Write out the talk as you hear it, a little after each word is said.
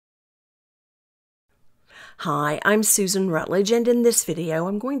Hi, I'm Susan Rutledge, and in this video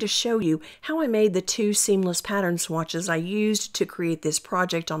I'm going to show you how I made the two seamless pattern swatches I used to create this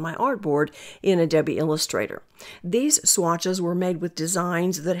project on my artboard in Adobe Illustrator. These swatches were made with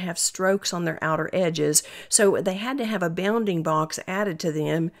designs that have strokes on their outer edges, so they had to have a bounding box added to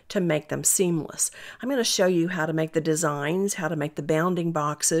them to make them seamless. I'm going to show you how to make the designs, how to make the bounding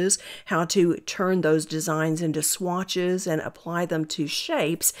boxes, how to turn those designs into swatches and apply them to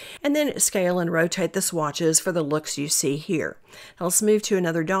shapes, and then scale and rotate the swatches for the looks you see here. Now let's move to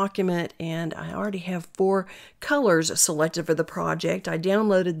another document, and I already have 4 colors selected for the project. I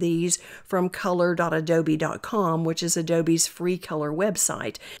downloaded these from color.adobe.com, which is Adobe's free color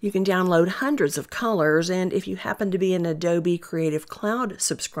website. You can download hundreds of colors, and if you happen to be an Adobe Creative Cloud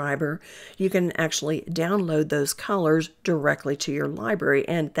subscriber, you can actually download those colors directly to your library,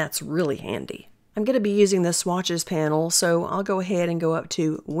 and that's really handy. I'm going to be using the swatches panel, so I'll go ahead and go up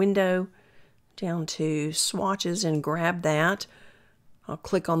to Window, down to Swatches, and grab that. I'll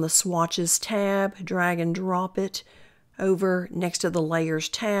click on the Swatches tab, drag and drop it over next to the Layers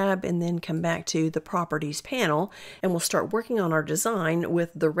tab, and then come back to the Properties panel, and we'll start working on our design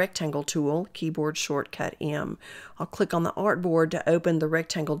with the Rectangle tool, keyboard shortcut M. I'll click on the artboard to open the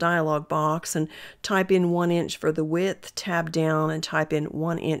Rectangle dialog box and type in 1 inch for the width, tab down and type in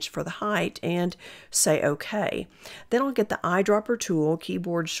 1 inch for the height, and say OK. Then I'll get the eyedropper tool,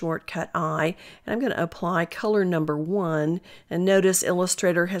 keyboard shortcut I, and I'm going to apply color number 1, and notice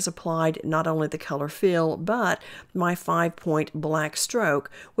Illustrator has applied not only the color fill, but my 5-point black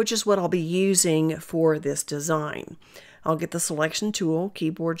stroke, which is what I'll be using for this design. I'll get the selection tool,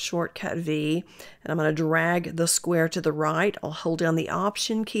 keyboard shortcut V, and I'm going to drag the square to the right. I'll hold down the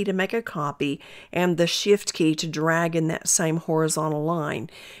Option key to make a copy and the Shift key to drag in that same horizontal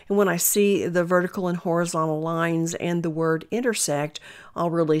line. And when I see the vertical and horizontal lines and the word intersect, I'll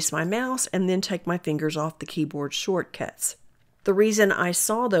release my mouse and then take my fingers off the keyboard shortcuts. The reason I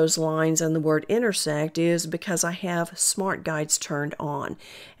saw those lines and the word intersect is because I have Smart Guides turned on,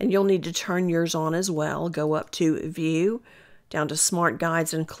 and you'll need to turn yours on as well. Go up to View, down to Smart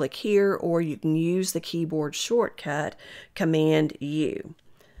Guides and click here, or you can use the keyboard shortcut Command U.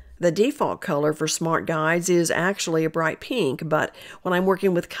 The default color for Smart Guides is actually a bright pink, but when I'm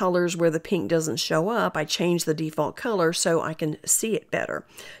working with colors where the pink doesn't show up, I change the default color so I can see it better.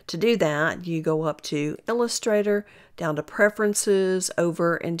 To do that, you go up to Illustrator, down to Preferences,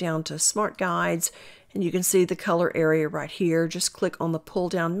 over and down to Smart Guides, and you can see the color area right here. Just click on the pull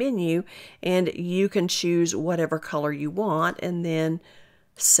down menu and you can choose whatever color you want and then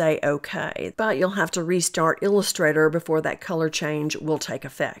say OK. But you'll have to restart Illustrator before that color change will take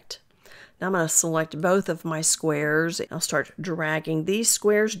effect. Now I'm going to select both of my squares. I'll start dragging these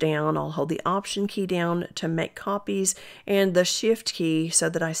squares down. I'll hold the Option key down to make copies and the Shift key so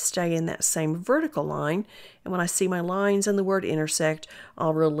that I stay in that same vertical line. And when I see my lines and the word intersect,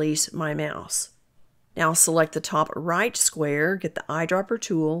 I'll release my mouse. Now I'll select the top right square, get the eyedropper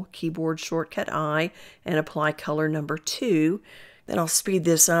tool, keyboard shortcut I, and apply color number 2. Then I'll speed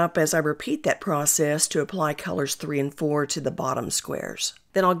this up as I repeat that process to apply colors 3 and 4 to the bottom squares.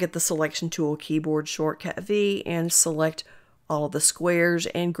 Then I'll get the selection tool, keyboard shortcut V, and select all of the squares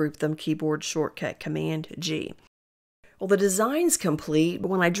and group them, keyboard shortcut Command G. Well, the design's complete, but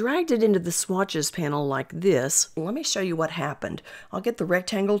when I dragged it into the swatches panel like this, let me show you what happened. I'll get the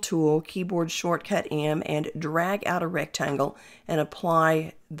rectangle tool, keyboard shortcut M, and drag out a rectangle and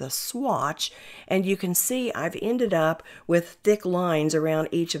apply the swatch, and you can see I've ended up with thick lines around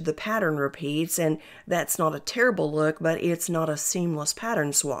each of the pattern repeats, and that's not a terrible look, but it's not a seamless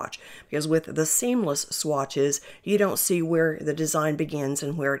pattern swatch, because with the seamless swatches you don't see where the design begins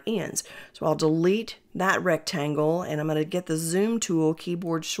and where it ends. So I'll delete that rectangle, and I'm going to get the zoom tool,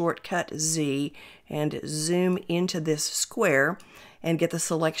 keyboard shortcut Z, and zoom into this square, and get the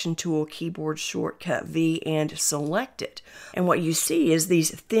selection tool, keyboard shortcut V, and select it. And what you see is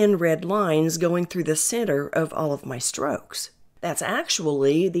these thin red lines going through the center of all of my strokes. That's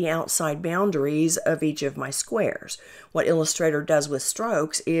actually the outside boundaries of each of my squares. What Illustrator does with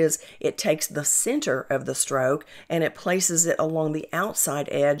strokes is it takes the center of the stroke and it places it along the outside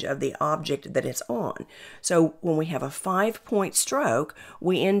edge of the object that it's on. So when we have a 5-point stroke,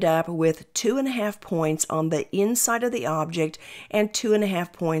 we end up with 2.5 points on the inside of the object and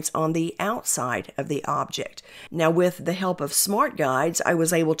 2.5 points on the outside of the object. Now with the help of Smart Guides, I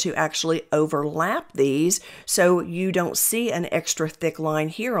was able to actually overlap these so you don't see an extra thick line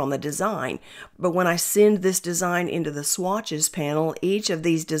here on the design. But when I send this design into the swatches panel, each of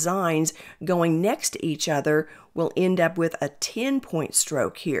these designs going next to each other we'll end up with a 10-point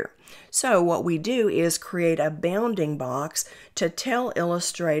stroke here. So what we do is create a bounding box to tell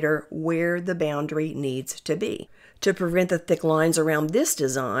Illustrator where the boundary needs to be. To prevent the thick lines around this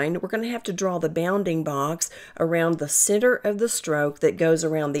design, we're going to have to draw the bounding box around the center of the stroke that goes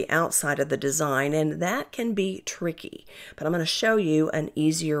around the outside of the design, and that can be tricky. But I'm going to show you an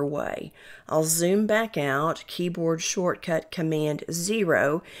easier way. I'll zoom back out, keyboard shortcut Command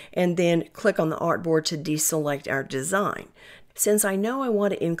 0, and then click on the artboard to deselect our design. Since I know I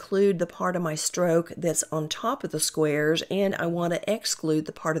want to include the part of my stroke that's on top of the squares and I want to exclude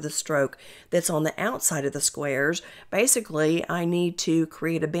the part of the stroke that's on the outside of the squares, basically I need to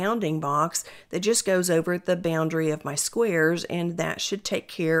create a bounding box that just goes over the boundary of my squares, and that should take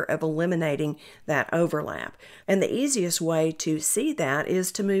care of eliminating that overlap. And the easiest way to see that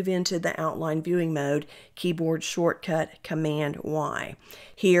is to move into the outline viewing mode, keyboard shortcut Command Y.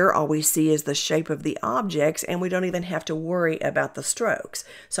 Here all we see is the shape of the objects, and we don't even have to worry about the strokes.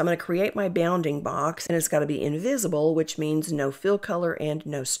 So I'm going to create my bounding box, and it's got to be invisible, which means no fill color and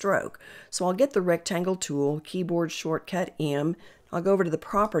no stroke. So I'll get the rectangle tool, keyboard shortcut M. I'll go over to the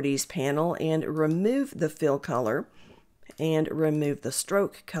properties panel and remove the fill color and remove the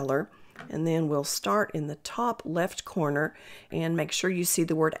stroke color. And then we'll start in the top left corner and make sure you see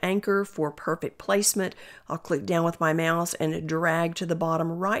the word anchor for perfect placement. I'll click down with my mouse and drag to the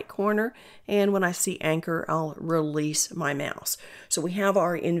bottom right corner, and when I see anchor, I'll release my mouse. So we have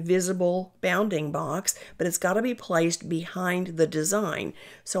our invisible bounding box, but it's got to be placed behind the design.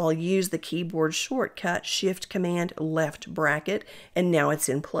 So I'll use the keyboard shortcut Shift Command left bracket, and now it's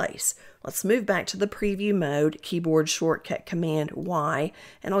in place. Let's move back to the preview mode, keyboard shortcut Command Y,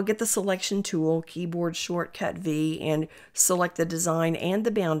 and I'll get the selection tool, keyboard shortcut V, and select the design and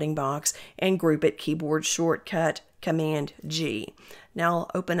the bounding box and group it, keyboard shortcut Command G. Now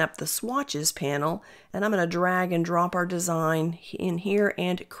I'll open up the swatches panel, and I'm going to drag and drop our design in here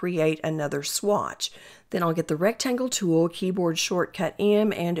and create another swatch. Then I'll get the rectangle tool, keyboard shortcut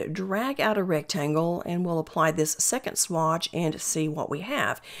M, and drag out a rectangle, and we'll apply this second swatch and see what we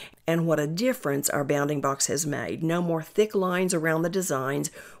have. And what a difference our bounding box has made. No more thick lines around the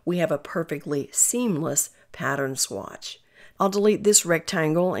designs. We have a perfectly seamless pattern swatch. I'll delete this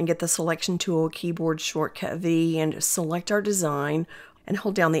rectangle and get the selection tool, keyboard shortcut V, and select our design, and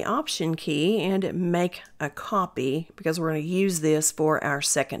hold down the Option key and make a copy, because we're going to use this for our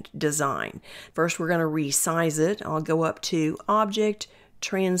second design. First, we're going to resize it. I'll go up to Object,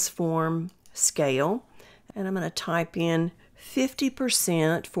 Transform, Scale, and I'm going to type in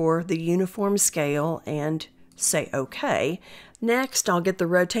 50% for the uniform scale and say OK. Next, I'll get the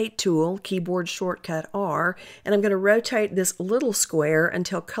Rotate tool, keyboard shortcut R, and I'm going to rotate this little square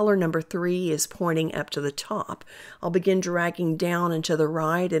until color number 3 is pointing up to the top. I'll begin dragging down and to the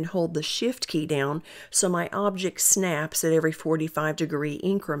right and hold the Shift key down so my object snaps at every 45-degree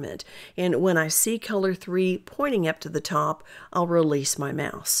increment. And when I see color 3 pointing up to the top, I'll release my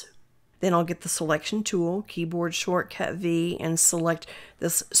mouse. Then I'll get the selection tool, keyboard shortcut V, and select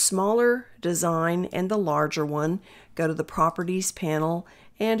this smaller design and the larger one. Go to the Properties panel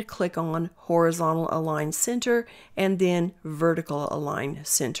and click on Horizontal Align Center and then Vertical Align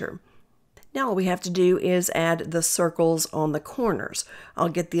Center. Now all we have to do is add the circles on the corners. I'll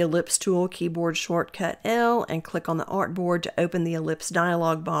get the Ellipse tool, keyboard shortcut L, and click on the artboard to open the ellipse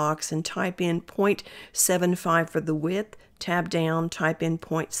dialog box and type in 0.75 for the width, tab down, type in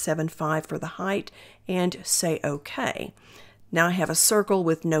 0.75 for the height, and say OK. Now I have a circle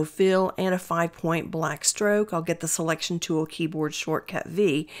with no fill and a 5-point black stroke. I'll get the selection tool, keyboard shortcut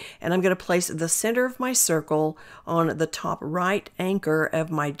V, and I'm going to place the center of my circle on the top right anchor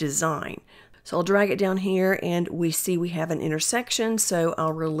of my design. So I'll drag it down here, and we see we have an intersection, so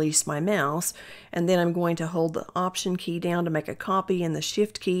I'll release my mouse, and then I'm going to hold the Option key down to make a copy and the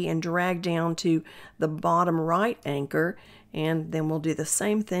Shift key and drag down to the bottom right anchor, and then we'll do the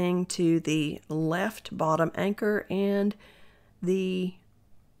same thing to the left bottom anchor and the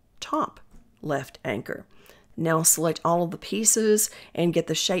top left anchor. Now select all of the pieces and get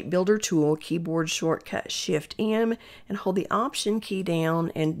the Shape Builder tool, keyboard shortcut Shift M, and hold the Option key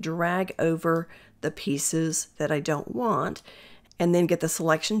down and drag over the pieces that I don't want, and then get the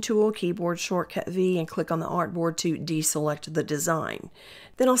selection tool, keyboard shortcut V, and click on the artboard to deselect the design.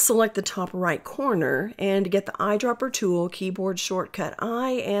 Then I'll select the top right corner and get the eyedropper tool, keyboard shortcut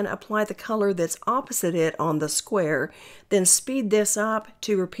I, and apply the color that's opposite it on the square. Then speed this up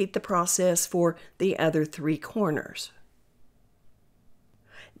to repeat the process for the other 3 corners.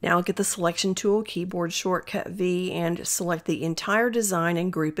 Now I'll get the selection tool, keyboard shortcut V, and select the entire design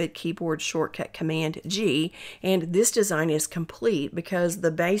and group it, keyboard shortcut Command G. And this design is complete because the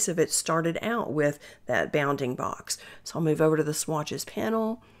base of it started out with that bounding box. So I'll move over to the swatches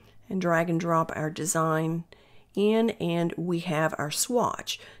panel and drag and drop our design in, and we have our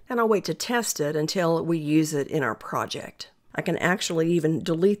swatch. And I'll wait to test it until we use it in our project. I can actually even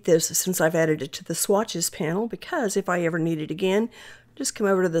delete this since I've added it to the swatches panel, because if I ever need it again, just come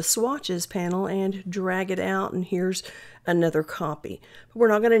over to the swatches panel and drag it out, and here's another copy. But we're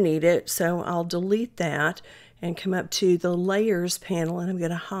not going to need it, so I'll delete that and come up to the layers panel, and I'm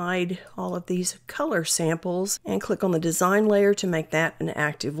going to hide all of these color samples and click on the design layer to make that an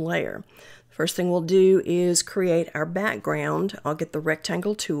active layer. First thing we'll do is create our background. I'll get the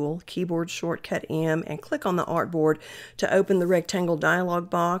rectangle tool, keyboard shortcut M, and click on the artboard to open the rectangle dialog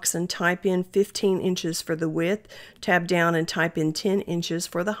box and type in 15 inches for the width, tab down and type in 10 inches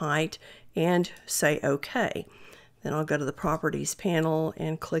for the height, and say OK. Then I'll go to the properties panel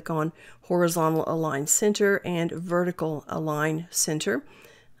and click on horizontal align center and vertical align center.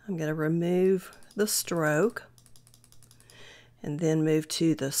 I'm going to remove the stroke, and then move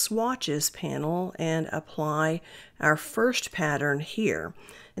to the swatches panel and apply our first pattern here.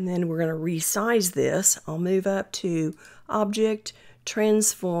 And then we're going to resize this. I'll move up to Object,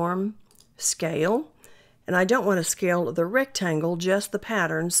 Transform, Scale. And I don't want to scale the rectangle, just the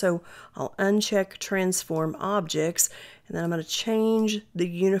pattern, so I'll uncheck Transform Objects, and then I'm going to change the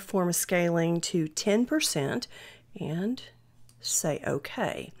uniform scaling to 10% and say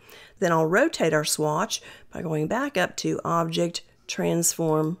OK. Then I'll rotate our swatch by going back up to Object,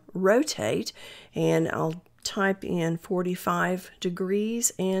 Transform, Rotate, and I'll type in 45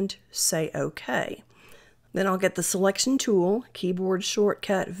 degrees and say OK. Then I'll get the selection tool, keyboard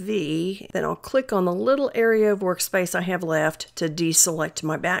shortcut V, then I'll click on the little area of workspace I have left to deselect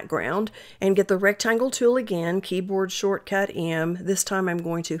my background, and get the rectangle tool again, keyboard shortcut M. This time I'm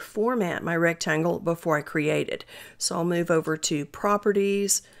going to format my rectangle before I create it. So I'll move over to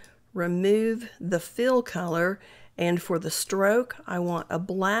Properties, remove the fill color, and for the stroke I want a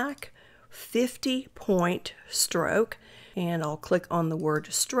black 50-point stroke. And I'll click on the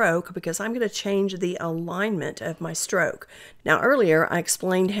word stroke because I'm going to change the alignment of my stroke. Now earlier I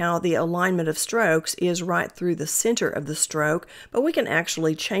explained how the alignment of strokes is right through the center of the stroke, but we can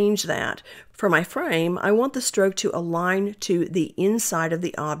actually change that. For my frame, I want the stroke to align to the inside of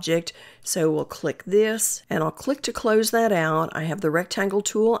the object, so we'll click this, and I'll click to close that out. I have the rectangle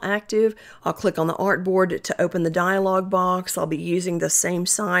tool active. I'll click on the artboard to open the dialog box. I'll be using the same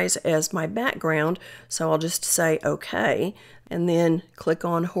size as my background, so I'll just say OK, and then click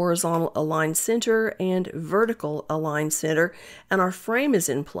on horizontal align center and vertical align center, and our frame is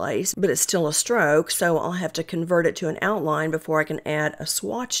in place, but it's still a stroke, so I'll have to convert it to an outline before I can add a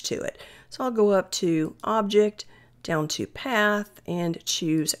swatch to it. So I'll go up to Object, down to Path, and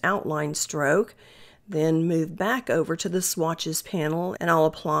choose Outline Stroke. Then move back over to the Swatches panel, and I'll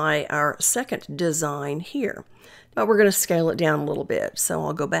apply our second design here. But we're going to scale it down a little bit. So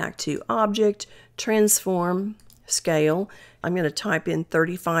I'll go back to Object, Transform, Scale. I'm going to type in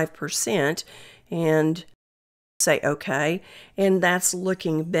 35% and say OK, and that's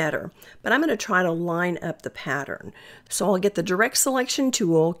looking better. But I'm going to try to line up the pattern. So I'll get the direct selection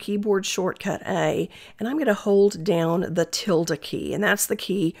tool, keyboard shortcut A, and I'm going to hold down the tilde key, and that's the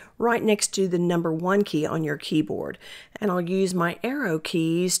key right next to the number 1 key on your keyboard. And I'll use my arrow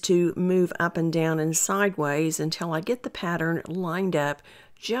keys to move up and down and sideways until I get the pattern lined up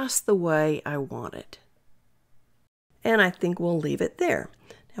just the way I want it. And I think we'll leave it there.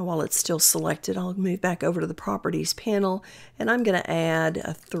 Now while it's still selected, I'll move back over to the Properties panel, and I'm going to add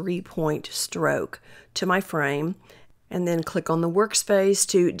a 3-point stroke to my frame, and then click on the workspace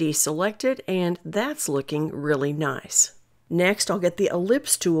to deselect it, and that's looking really nice. Next, I'll get the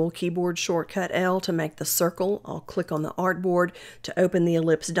ellipse tool, keyboard shortcut L, to make the circle. I'll click on the artboard to open the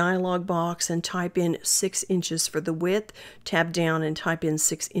ellipse dialog box and type in 6 inches for the width, tab down and type in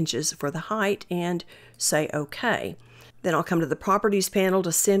 6 inches for the height, and say OK. Then I'll come to the Properties panel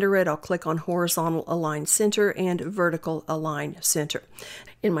to center it. I'll click on Horizontal Align Center and Vertical Align Center.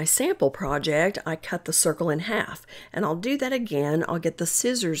 In my sample project, I cut the circle in half, and I'll do that again. I'll get the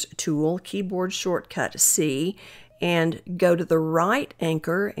Scissors tool, keyboard shortcut C, and go to the right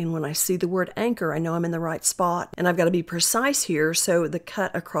anchor, and when I see the word anchor, I know I'm in the right spot, and I've got to be precise here so the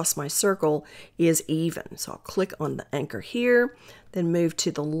cut across my circle is even. So I'll click on the anchor here, then move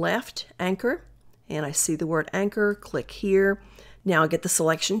to the left anchor, and I see the word anchor, click here. Now I'll get the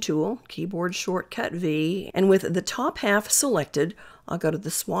selection tool, keyboard shortcut V, and with the top half selected, I'll go to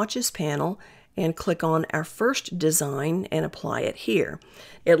the swatches panel and click on our first design and apply it here.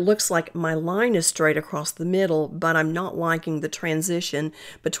 It looks like my line is straight across the middle, but I'm not liking the transition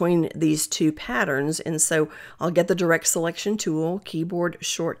between these two patterns, and so I'll get the direct selection tool, keyboard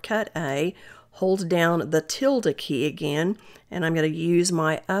shortcut A, hold down the tilde key again, and I'm going to use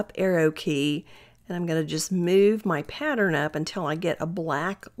my up arrow key, and I'm going to just move my pattern up until I get a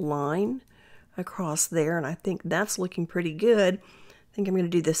black line across there, and I think that's looking pretty good. I think I'm going to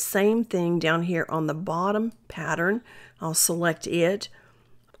do the same thing down here on the bottom pattern. I'll select it,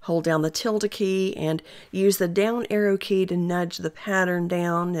 hold down the tilde key, and use the down arrow key to nudge the pattern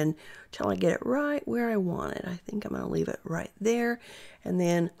down until I get it right where I want it. I think I'm going to leave it right there, and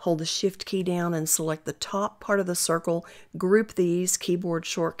then hold the shift key down and select the top part of the circle, group these, keyboard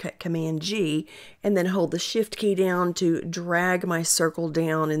shortcut Command G, and then hold the shift key down to drag my circle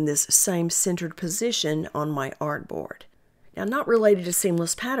down in this same centered position on my artboard. Now, not related to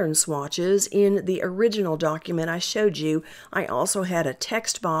Seamless Pattern Swatches, in the original document I showed you, I also had a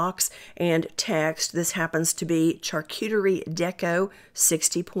text box and text. This happens to be Charcuterie Deco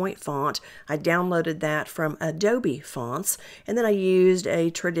 60-point font. I downloaded that from Adobe fonts, and then I used a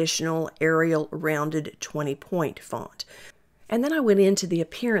traditional Arial rounded 20-point font. And then I went into the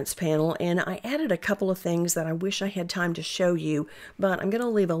appearance panel and I added a couple of things that I wish I had time to show you, but I'm going to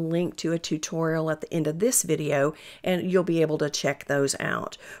leave a link to a tutorial at the end of this video and you'll be able to check those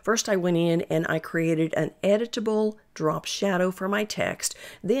out. First, I went in and I created an editable drop shadow for my text.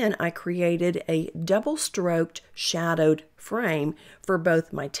 Then I created a double-stroked shadowed frame for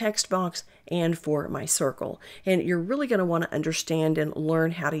both my text box and for my circle. And you're really going to want to understand and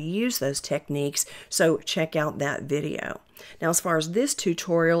learn how to use those techniques, so check out that video. Now, as far as this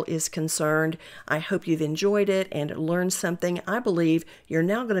tutorial is concerned, I hope you've enjoyed it and learned something. I believe you're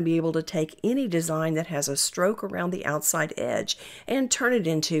now going to be able to take any design that has a stroke around the outside edge and turn it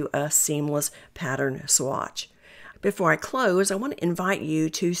into a seamless pattern swatch. Before I close, I want to invite you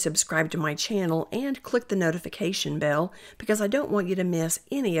to subscribe to my channel and click the notification bell because I don't want you to miss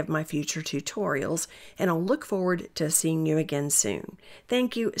any of my future tutorials, and I'll look forward to seeing you again soon.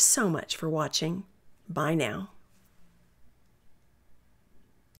 Thank you so much for watching. Bye now.